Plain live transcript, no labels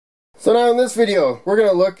So now in this video, we're going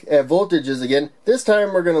to look at voltages again. This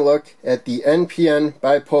time we're going to look at the NPN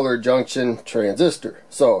Bipolar Junction Transistor.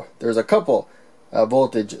 So there's a couple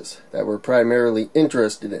voltages that we're primarily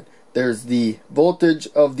interested in. There's the voltage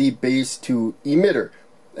of the base to emitter,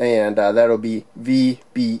 and that'll be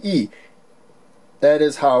VBE. That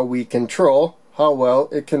is how we control how well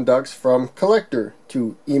it conducts from collector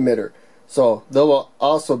to emitter. So there will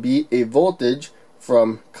also be a voltage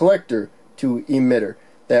from collector to emitter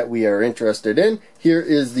that we are interested in. Here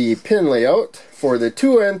is the pin layout for the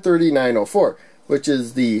 2N3904, which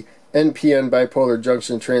is the NPN Bipolar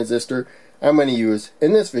Junction Transistor I'm going to use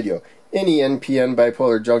in this video. Any NPN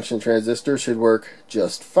Bipolar Junction Transistor should work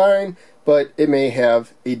just fine, but it may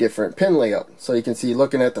have a different pin layout. So you can see,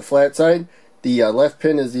 looking at the flat side, the left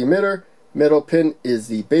pin is the emitter, middle pin is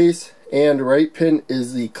the base, and right pin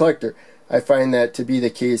is the collector. I find that to be the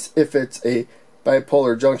case if it's a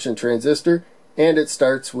bipolar junction transistor and it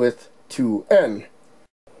starts with 2N.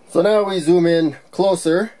 So now we zoom in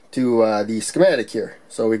closer to the schematic here.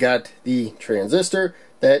 So we got the transistor,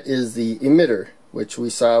 that is the emitter, which we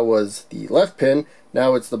saw was the left pin.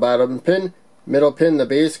 Now it's the bottom pin. Middle pin, the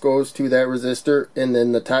base, goes to that resistor, and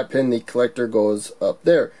then the top pin, the collector, goes up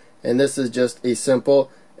there. And this is just a simple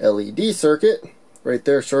LED circuit. Right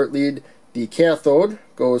there, short lead, the cathode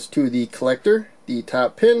goes to the collector, the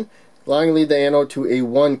top pin, long lead the anode to a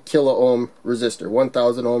 1 kilo ohm resistor,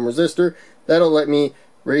 1000 ohm resistor. That'll let me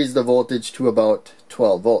raise the voltage to about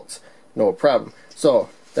 12 volts. No problem. So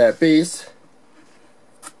that base,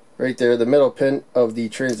 right there, the middle pin of the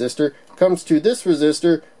transistor, comes to this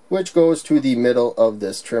resistor, which goes to the middle of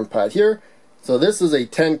this trim pot here. So this is a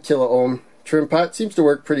 10 kilo ohm trim pot. Seems to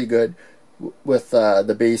work pretty good with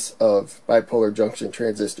the base of bipolar junction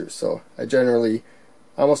transistors. So I generally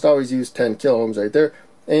almost always use 10 kilo ohms right there,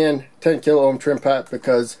 and 10 kilo ohm trim pot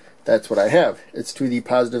because that's what I have. It's to the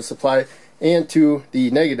positive supply and to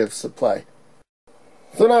the negative supply.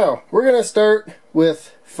 So now we're going to start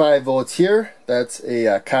with 5 volts here. That's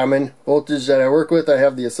a common voltage that I work with. I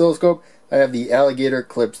have the oscilloscope. I have the alligator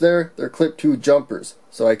clips there. They're clipped to jumpers,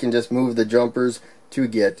 so I can just move the jumpers to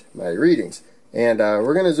get my readings. And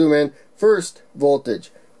we're going to zoom in. First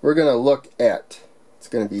voltage we're going to look at, it's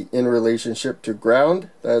going to be in relationship to ground.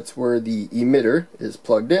 That's where the emitter is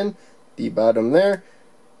plugged in, the bottom there.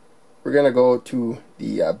 We're going to go to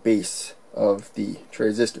the base of the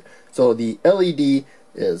transistor. So the LED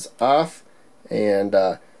is off, and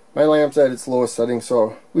my lamp's at its lowest setting,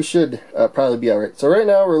 so we should probably be alright. So right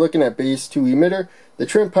now we're looking at base to emitter. The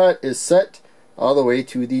trim pot is set all the way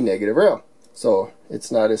to the negative rail, so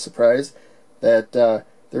it's not a surprise that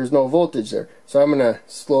there's no voltage there. So I'm going to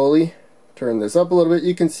slowly turn this up a little bit.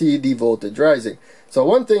 You can see the voltage rising. So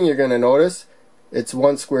one thing you're going to notice, it's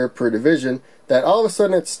 1 square per division, that all of a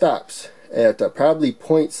sudden it stops at probably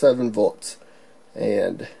 0.7 volts.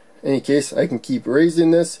 And in any case, I can keep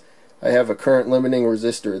raising this. I have a current limiting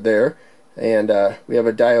resistor there, and we have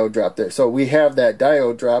a diode drop there. So we have that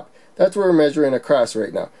diode drop. That's where we're measuring across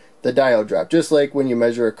right now, the diode drop. Just like when you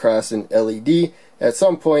measure across an LED, at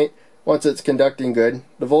some point, once it's conducting good,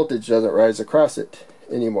 the voltage doesn't rise across it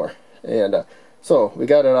anymore. And so we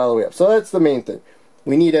got it all the way up. So that's the main thing.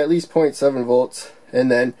 We need at least 0.7 volts, and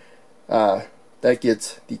then that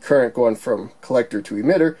gets the current going from collector to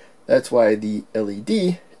emitter. That's why the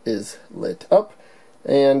LED is lit up,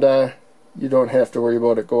 and you don't have to worry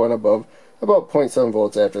about it going above about 0.7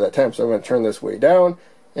 volts after that time. So I'm going to turn this way down,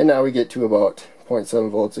 and now we get to about 0.7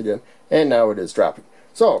 volts again, and now it is dropping.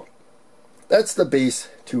 So that's the base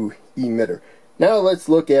to emitter. Now let's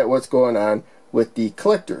look at what's going on with the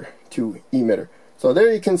collector to emitter. So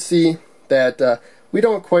there you can see that we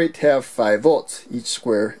don't quite have 5 volts. Each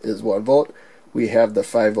square is 1 volt. We have the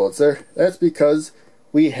 5 volts there. That's because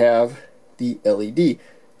we have the LED.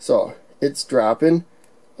 So it's dropping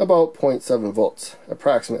about 0.7 volts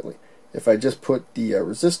approximately. If I just put the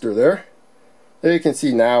resistor there you can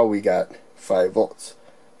see now we got 5 volts.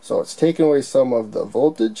 So it's taking away some of the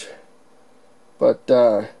voltage, but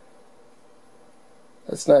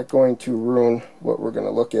that's not going to ruin what we're going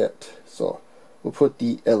to look at. So we'll put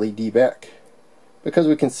the LED back because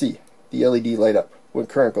we can see the LED light up when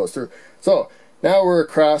current goes through. So now we're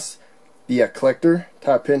across the collector,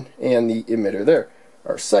 top pin, and the emitter there.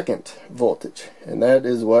 Our second voltage, and that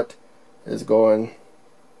is what is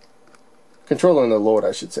controlling the load,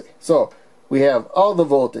 I should say. So we have all the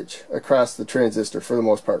voltage across the transistor for the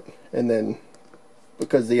most part, and then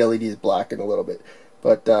because the LED is blocking a little bit,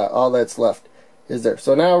 but all that's left is there.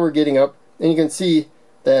 So now we're getting up, and you can see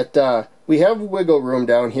that we have wiggle room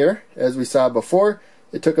down here. As we saw before,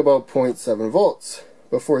 it took about 0.7 volts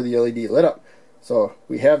before the LED lit up. So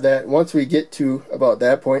we have that. Once we get to about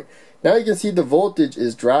that point, now you can see the voltage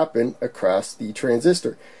is dropping across the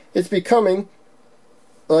transistor. It's becoming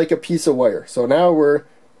like a piece of wire. So now we're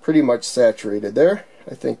pretty much saturated there.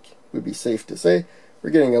 I think it would be safe to say we're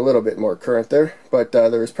getting a little bit more current there, but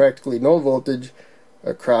there is practically no voltage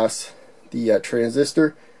across the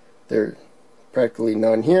transistor. There's practically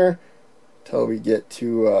none here till we get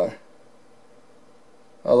to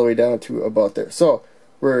all the way down to about there. So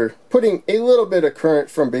we're putting a little bit of current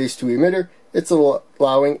from base to emitter. It's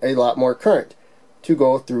allowing a lot more current to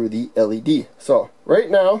go through the LED. So right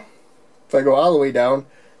now, if I go all the way down,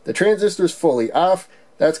 the transistor is fully off.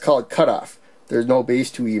 That's called cutoff. There's no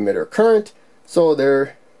base to emitter current, so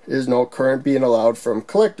there is no current being allowed from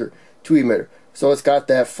collector to emitter. So it's got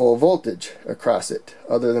that full voltage across it,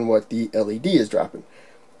 other than what the LED is dropping.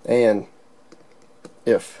 And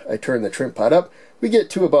if I turn the trim pot up, we get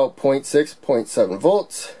to about 0.6, 0.7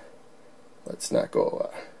 volts. Let's not go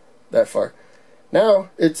that far. Now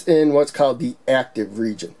it's in what's called the active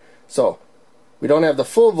region. So we don't have the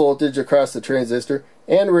full voltage across the transistor,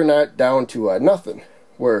 and we're not down to nothing.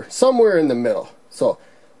 We're somewhere in the middle. So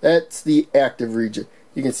that's the active region.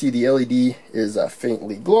 You can see the LED is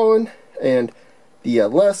faintly glowing, and the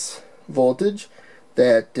less voltage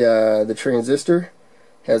that the transistor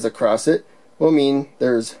has across it will mean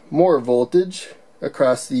there's more voltage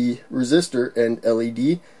across the resistor and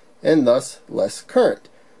LED, and thus less current.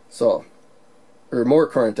 So, or more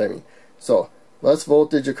current, I mean. So, less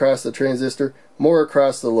voltage across the transistor, more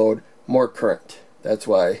across the load, more current. That's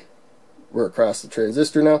why we're across the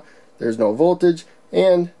transistor now. There's no voltage,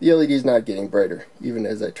 and the LED is not getting brighter, even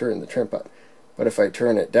as I turn the trim pot. But if I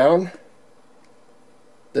turn it down,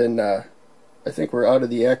 then I think we're out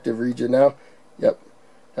of the active region now. Yep,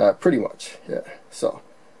 pretty much, yeah. So,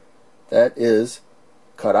 that is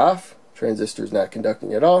cut off. Transistor is not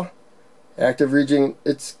conducting at all. Active region,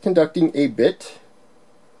 it's conducting a bit,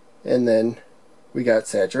 and then we got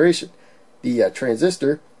saturation. The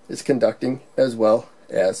transistor is conducting as well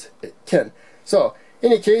as it can. So,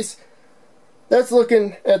 in any case, that's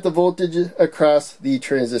looking at the voltage across the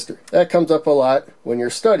transistor. That comes up a lot when you're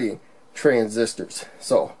studying transistors.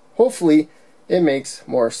 So, hopefully, it makes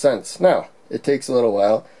more sense. Now, it takes a little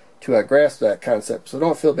while to grasp that concept, so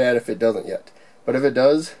don't feel bad if it doesn't yet. But if it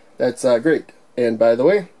does, that's great. And by the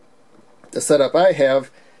way, the setup I have,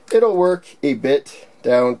 it'll work a bit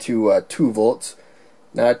down to 2 volts.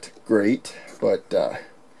 Not great, but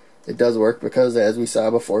it does work because, as we saw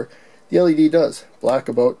before, the LED does block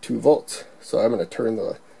about 2 volts. So I'm going to turn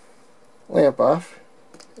the lamp off,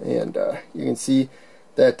 and you can see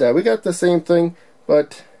that we got the same thing,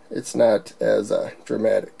 but it's not as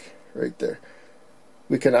dramatic right there.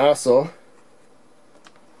 We can also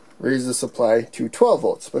raise the supply to 12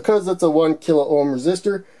 volts because it's a 1 kilo ohm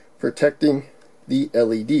resistor protecting the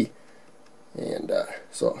LED. And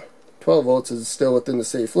so 12 volts is still within the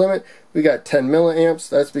safe limit. We got 10 milliamps.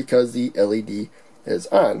 That's because the LED is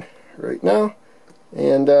on right now.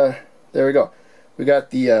 And there we go. We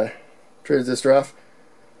got the transistor off.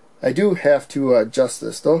 I do have to adjust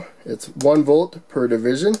this though. It's 1 volt per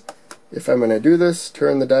division. If I'm going to do this,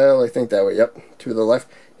 turn the dial, I think that way, yep, to the left.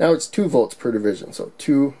 Now it's 2 volts per division, so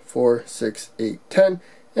 2, 4, 6, 8, 10,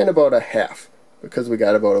 and about a half, because we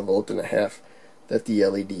got about 1.5 volts that the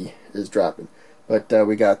LED is dropping. But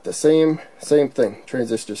we got the same thing.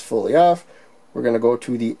 Transistor's fully off. We're going to go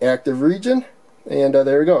to the active region, and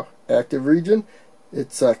there we go. Active region.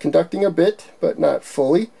 It's conducting a bit, but not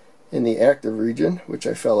fully in the active region, which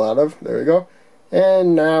I fell out of. There we go.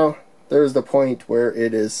 And now there's the point where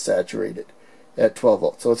it is saturated at 12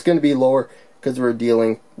 volts. So it's going to be lower because we're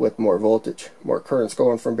dealing with more voltage. More current's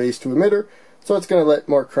going from base to emitter, so it's going to let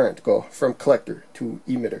more current go from collector to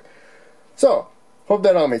emitter. So, hope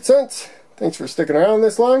that all made sense. Thanks for sticking around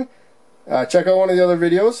this long. Check out one of the other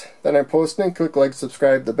videos that I'm posting. Click like,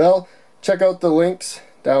 subscribe, the bell. Check out the links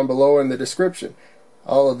down below in the description.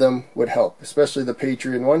 All of them would help, especially the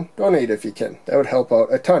Patreon one. Donate if you can. That would help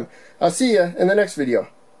out a ton. I'll see you in the next video.